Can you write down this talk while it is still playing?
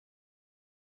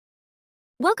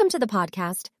Welcome to the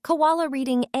podcast, Koala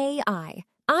Reading AI.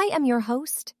 I am your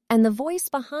host and the voice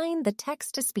behind the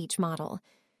text-to-speech model.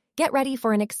 Get ready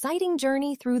for an exciting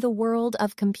journey through the world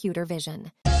of computer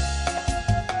vision.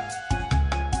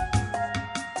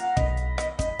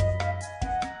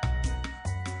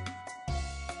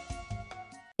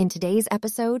 In today's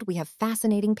episode, we have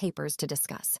fascinating papers to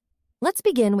discuss. Let's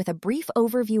begin with a brief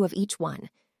overview of each one.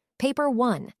 Paper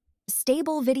 1.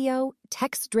 StableVideo,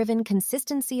 Text-Driven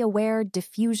Consistency-Aware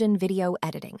Diffusion Video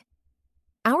Editing.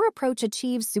 Our approach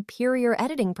achieves superior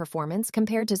editing performance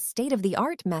compared to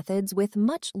state-of-the-art methods with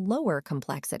much lower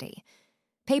complexity.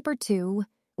 Paper 2.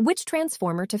 Which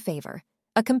transformer to favor?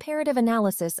 A comparative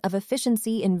analysis of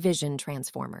efficiency in vision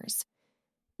transformers.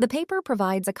 The paper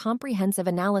provides a comprehensive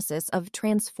analysis of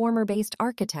transformer-based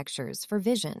architectures for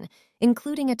vision,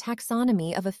 including a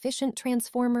taxonomy of efficient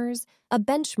transformers, a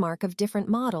benchmark of different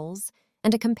models,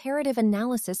 and a comparative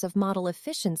analysis of model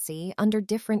efficiency under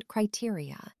different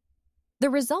criteria. The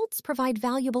results provide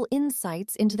valuable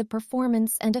insights into the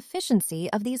performance and efficiency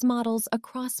of these models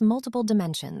across multiple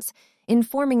dimensions,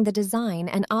 informing the design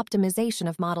and optimization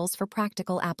of models for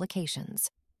practical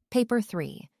applications. Paper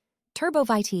 3.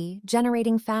 TurboViT,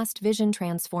 Generating Fast Vision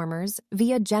Transformers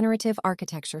via Generative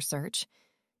Architecture Search.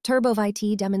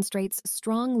 TurboViT demonstrates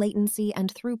strong latency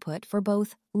and throughput for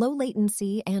both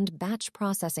low-latency and batch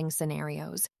processing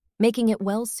scenarios, making it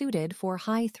well-suited for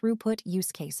high-throughput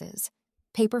use cases.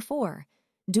 Paper 4.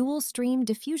 Dual-Stream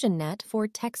Diffusion Net for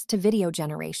Text-to-Video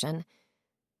Generation.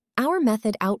 Our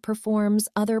method outperforms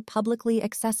other publicly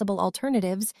accessible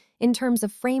alternatives in terms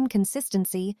of frame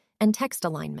consistency and text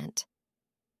alignment.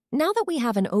 Now that we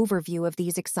have an overview of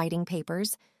these exciting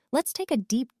papers, let's take a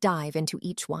deep dive into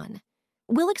each one.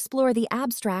 We'll explore the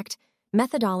abstract,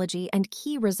 methodology, and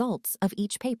key results of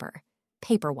each paper.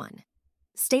 Paper 1.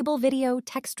 StableVideo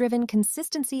Text-Driven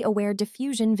Consistency-Aware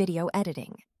Diffusion Video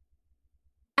Editing.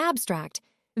 Abstract.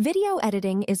 Video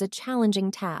editing is a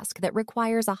challenging task that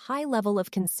requires a high level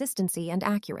of consistency and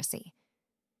accuracy.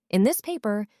 In this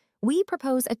paper, we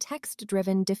propose a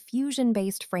text-driven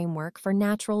diffusion-based framework for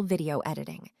natural video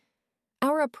editing.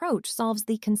 Our approach solves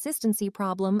the consistency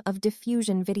problem of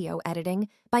diffusion video editing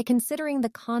by considering the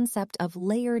concept of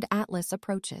layered atlas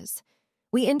approaches.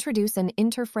 We introduce an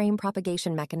interframe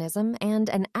propagation mechanism and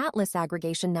an atlas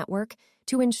aggregation network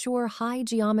to ensure high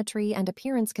geometry and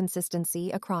appearance consistency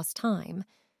across time.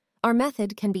 Our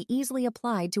method can be easily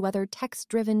applied to other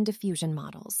text-driven diffusion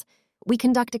models. We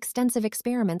conduct extensive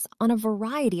experiments on a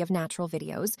variety of natural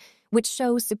videos, which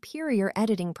show superior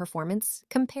editing performance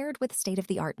compared with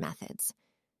state-of-the-art methods.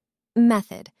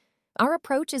 Method. Our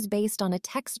approach is based on a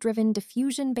text-driven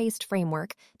diffusion-based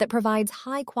framework that provides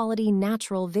high-quality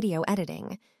natural video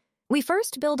editing. We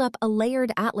first build up a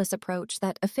layered atlas approach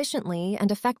that efficiently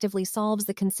and effectively solves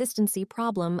the consistency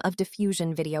problem of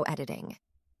diffusion video editing.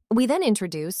 We then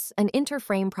introduce an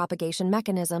interframe propagation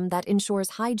mechanism that ensures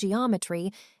high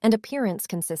geometry and appearance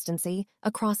consistency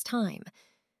across time.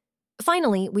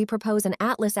 Finally, we propose an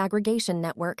atlas aggregation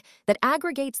network that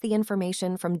aggregates the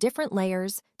information from different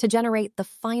layers to generate the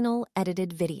final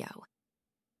edited video.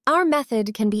 Our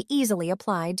method can be easily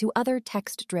applied to other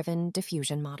text-driven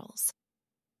diffusion models.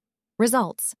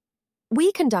 Results.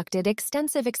 We conducted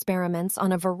extensive experiments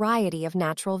on a variety of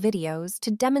natural videos to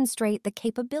demonstrate the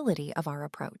capability of our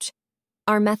approach.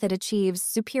 Our method achieves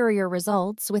superior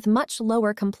results with much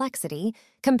lower complexity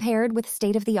compared with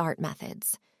state-of-the-art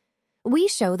methods. We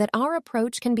show that our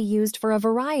approach can be used for a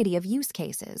variety of use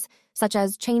cases, such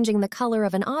as changing the color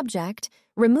of an object,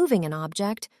 removing an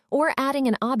object, or adding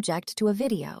an object to a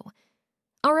video.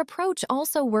 Our approach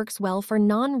also works well for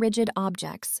non-rigid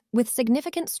objects with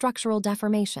significant structural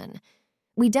deformation.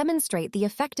 We demonstrate the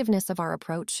effectiveness of our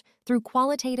approach through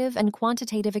qualitative and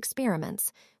quantitative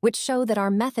experiments, which show that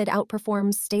our method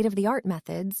outperforms state-of-the-art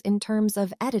methods in terms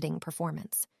of editing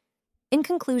performance. In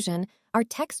conclusion, our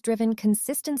text-driven,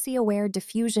 consistency-aware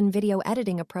diffusion video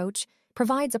editing approach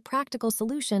provides a practical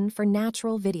solution for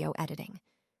natural video editing.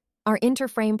 Our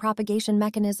interframe propagation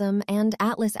mechanism and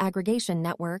atlas aggregation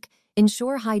network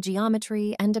ensure high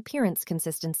geometry and appearance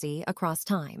consistency across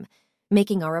time,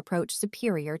 making our approach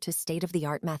superior to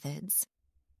state-of-the-art methods.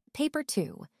 Paper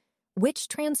 2. Which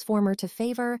transformer to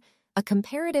favor? A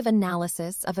comparative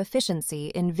analysis of efficiency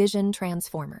in vision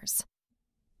transformers.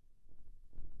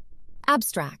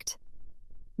 Abstract.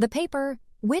 The paper,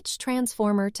 Which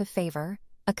Transformer to Favor?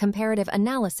 A Comparative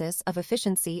Analysis of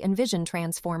Efficiency in Vision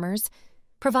Transformers,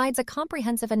 provides a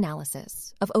comprehensive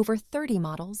analysis of over 30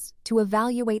 models to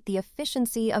evaluate the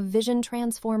efficiency of vision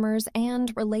transformers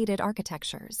and related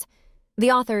architectures.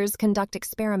 The authors conduct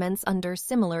experiments under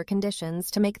similar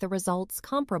conditions to make the results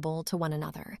comparable to one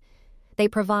another. They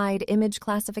provide image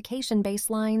classification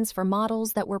baselines for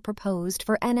models that were proposed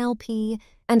for NLP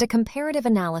and a comparative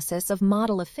analysis of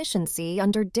model efficiency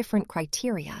under different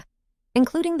criteria,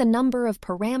 including the number of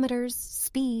parameters,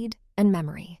 speed, and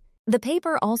memory. The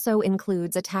paper also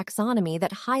includes a taxonomy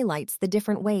that highlights the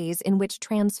different ways in which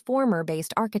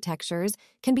transformer-based architectures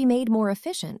can be made more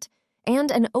efficient,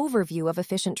 and an overview of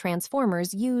efficient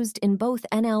transformers used in both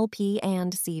NLP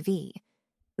and CV.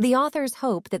 The authors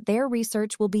hope that their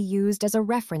research will be used as a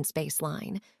reference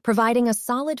baseline, providing a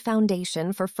solid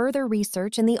foundation for further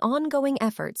research in the ongoing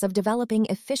efforts of developing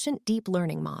efficient deep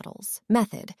learning models.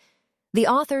 Method. The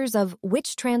authors of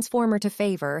Which Transformer to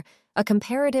Favor, a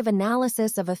comparative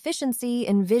analysis of efficiency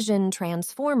in vision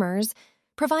transformers,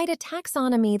 provide a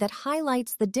taxonomy that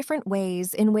highlights the different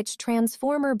ways in which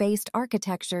transformer-based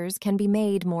architectures can be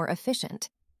made more efficient.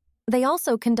 They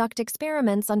also conduct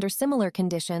experiments under similar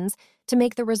conditions to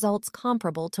make the results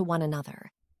comparable to one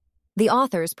another. The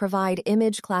authors provide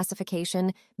image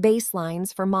classification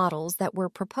baselines for models that were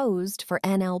proposed for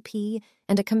NLP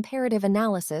and a comparative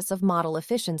analysis of model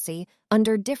efficiency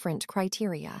under different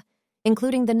criteria,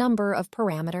 including the number of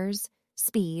parameters,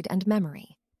 speed, and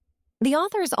memory. The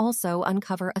authors also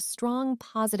uncover a strong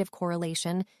positive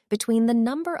correlation between the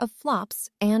number of flops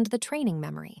and the training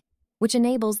memory, which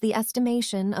enables the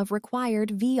estimation of required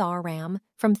VRAM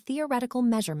from theoretical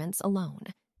measurements alone.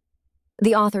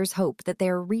 The authors hope that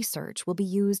their research will be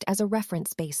used as a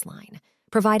reference baseline,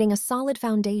 providing a solid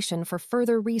foundation for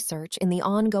further research in the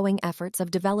ongoing efforts of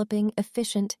developing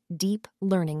efficient, deep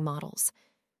learning models.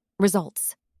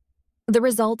 Results. The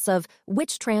results of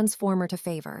Which Transformer to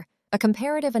Favor, a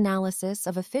comparative analysis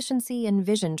of efficiency in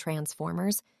vision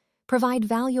transformers, provide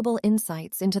valuable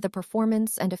insights into the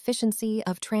performance and efficiency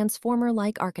of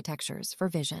transformer-like architectures for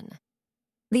vision.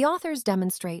 The authors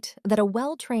demonstrate that a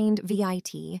well-trained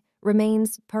ViT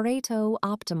remains Pareto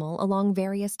optimal along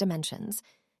various dimensions,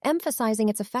 emphasizing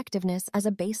its effectiveness as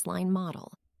a baseline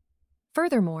model.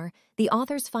 Furthermore, the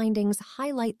authors' findings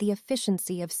highlight the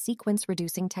efficiency of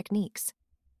sequence-reducing techniques.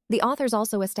 The authors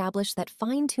also establish that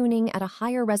fine-tuning at a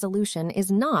higher resolution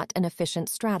is not an efficient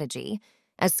strategy,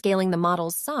 as scaling the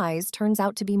model's size turns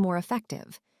out to be more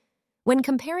effective. When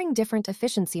comparing different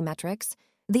efficiency metrics,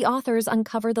 the authors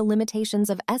uncover the limitations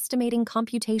of estimating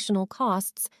computational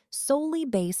costs solely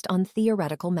based on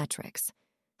theoretical metrics.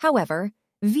 However,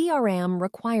 VRAM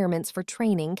requirements for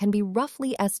training can be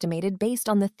roughly estimated based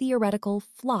on the theoretical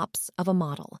flops of a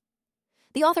model.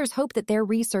 The authors hope that their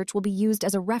research will be used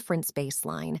as a reference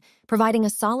baseline, providing a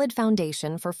solid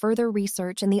foundation for further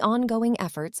research in the ongoing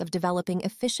efforts of developing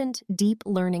efficient, deep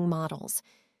learning models.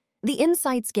 The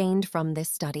insights gained from this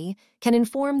study can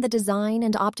inform the design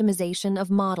and optimization of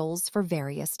models for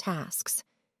various tasks.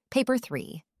 Paper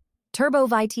 3.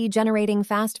 TurboViT Generating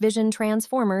Fast Vision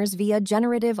Transformers via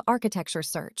Generative Architecture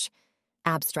Search.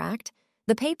 Abstract.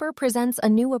 The paper presents a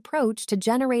new approach to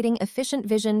generating efficient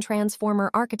vision transformer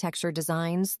architecture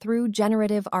designs through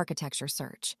generative architecture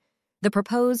search. The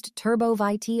proposed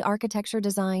TurboViT architecture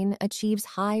design achieves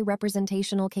high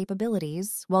representational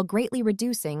capabilities while greatly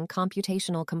reducing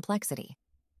computational complexity.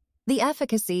 The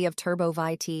efficacy of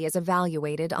TurboViT is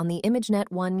evaluated on the ImageNet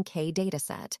 1K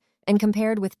dataset and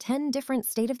compared with 10 different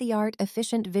state-of-the-art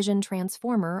efficient vision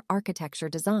transformer architecture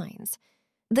designs.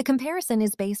 The comparison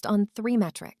is based on 3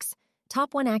 metrics: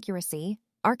 top 1 accuracy,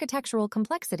 architectural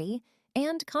complexity,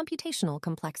 and computational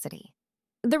complexity.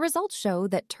 The results show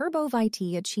that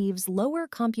TurboViT achieves lower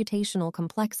computational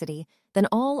complexity than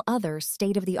all other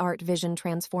state-of-the-art vision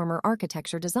transformer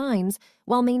architecture designs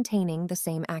while maintaining the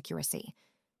same accuracy.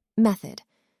 Method.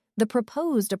 The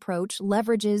proposed approach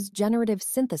leverages generative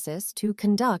synthesis to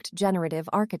conduct generative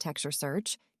architecture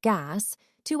search, GAS,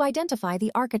 to identify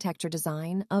the architecture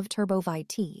design of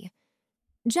TurboViT.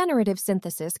 Generative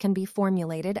synthesis can be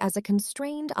formulated as a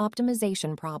constrained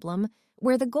optimization problem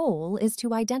where the goal is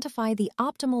to identify the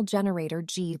optimal generator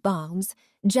G-bounds,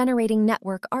 generating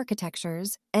network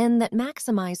architectures, and that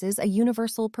maximizes a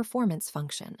universal performance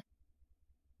function.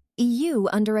 EU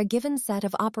under a given set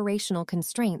of operational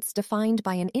constraints defined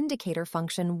by an indicator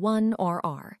function 1 or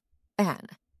R, N.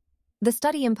 The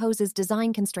study imposes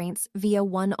design constraints via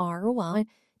 1R1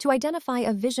 to identify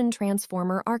a vision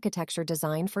transformer architecture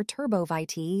design for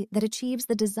TurboViT that achieves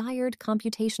the desired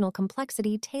computational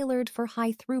complexity tailored for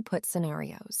high-throughput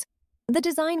scenarios. The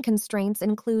design constraints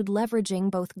include leveraging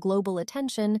both global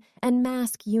attention and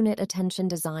mask unit attention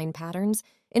design patterns,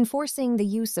 enforcing the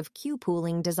use of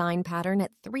queue-pooling design pattern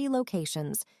at 3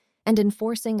 locations, and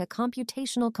enforcing a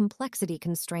computational complexity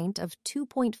constraint of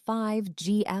 2.5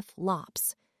 GF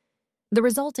LOPS. The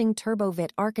resulting TurboViT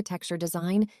architecture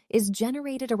design is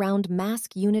generated around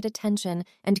mask unit attention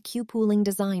and queue-pooling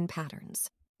design patterns.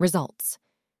 Results.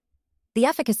 The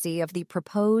efficacy of the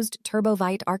proposed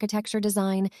TurboViT architecture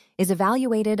design is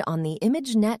evaluated on the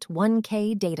ImageNet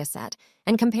 1K dataset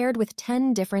and compared with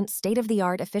 10 different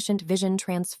state-of-the-art efficient vision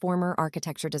transformer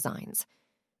architecture designs.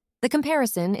 The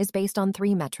comparison is based on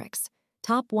 3 metrics: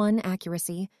 top 1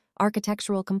 accuracy,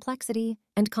 architectural complexity,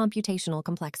 and computational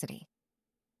complexity.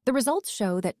 The results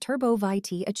show that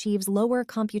TurboViT achieves lower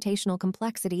computational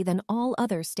complexity than all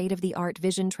other state-of-the-art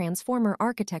vision transformer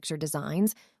architecture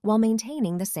designs while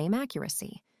maintaining the same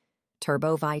accuracy.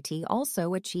 TurboViT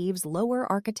also achieves lower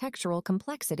architectural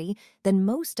complexity than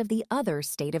most of the other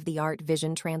state-of-the-art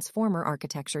vision transformer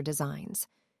architecture designs.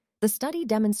 The study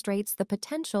demonstrates the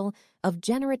potential of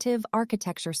generative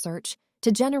architecture search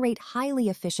to generate highly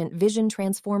efficient vision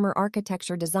transformer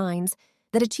architecture designs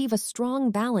that achieve a strong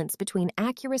balance between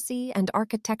accuracy and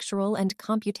architectural and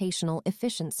computational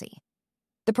efficiency.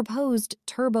 The proposed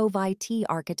TurboViT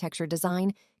architecture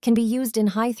design can be used in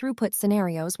high-throughput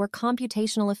scenarios where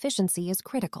computational efficiency is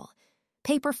critical.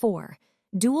 Paper 4,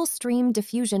 Dual-Stream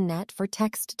Diffusion Net for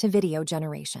Text-to-Video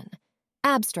Generation.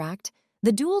 Abstract: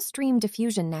 the Dual-Stream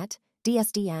Diffusion Net,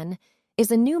 DSDN,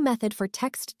 is a new method for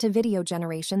text-to-video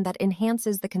generation that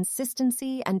enhances the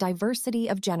consistency and diversity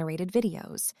of generated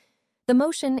videos. The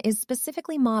motion is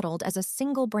specifically modeled as a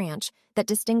single branch that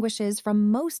distinguishes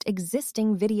from most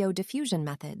existing video diffusion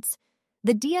methods.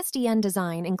 The DSDN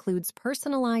design includes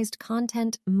personalized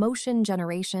content, motion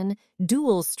generation,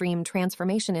 dual-stream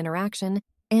transformation interaction,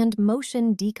 and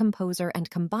motion decomposer and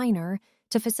combiner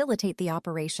to facilitate the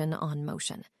operation on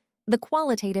motion. The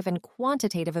qualitative and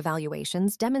quantitative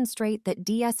evaluations demonstrate that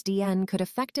DSDN could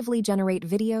effectively generate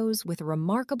videos with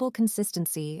remarkable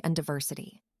consistency and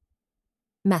diversity.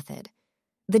 Method.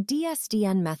 The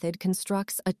DSDN method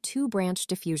constructs a 2-branch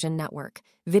diffusion network,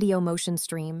 video motion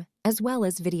stream, as well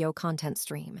as video content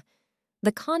stream.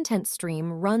 The content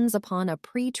stream runs upon a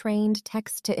pre-trained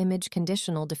text-to-image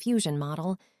conditional diffusion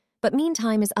model, but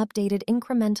meantime is updated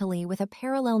incrementally with a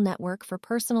parallel network for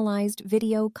personalized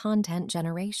video content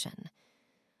generation.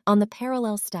 On the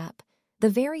parallel step, the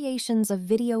variations of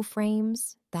video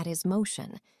frames, that is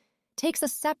motion, takes a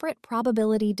separate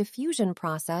probability diffusion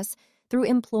process through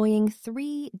employing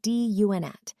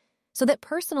 3D-UNet, so that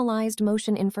personalized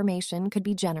motion information could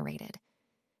be generated.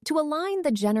 To align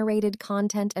the generated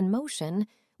content and motion,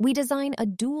 we design a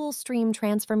dual-stream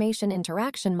transformation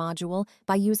interaction module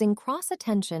by using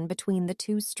cross-attention between the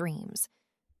 2 streams.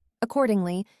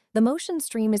 Accordingly, the motion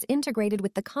stream is integrated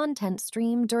with the content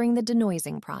stream during the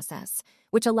denoising process,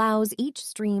 which allows each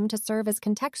stream to serve as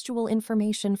contextual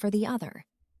information for the other.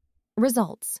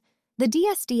 Results. The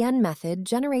DSDN method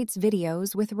generates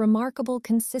videos with remarkable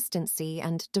consistency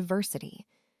and diversity.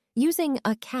 Using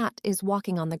 "a cat is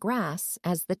walking on the grass"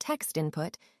 as the text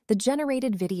input, the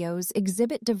generated videos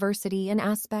exhibit diversity in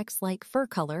aspects like fur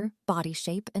color, body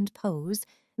shape, and pose,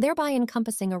 thereby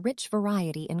encompassing a rich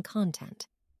variety in content.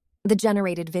 The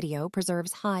generated video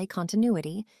preserves high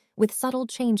continuity, with subtle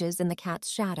changes in the cat's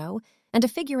shadow and a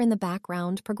figure in the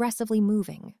background progressively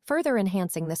moving, further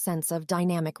enhancing the sense of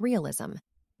dynamic realism.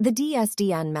 The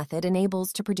DSDN method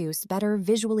enables to produce better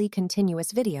visually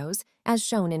continuous videos, as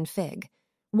shown in Fig.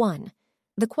 1.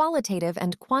 The qualitative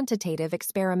and quantitative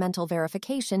experimental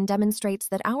verification demonstrates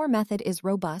that our method is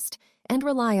robust and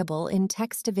reliable in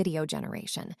text-to-video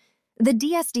generation. The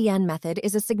DSDN method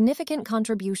is a significant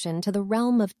contribution to the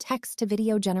realm of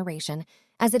text-to-video generation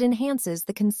as it enhances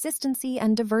the consistency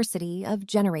and diversity of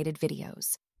generated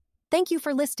videos. Thank you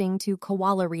for listening to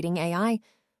Koala Reading AI.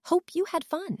 Hope you had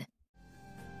fun.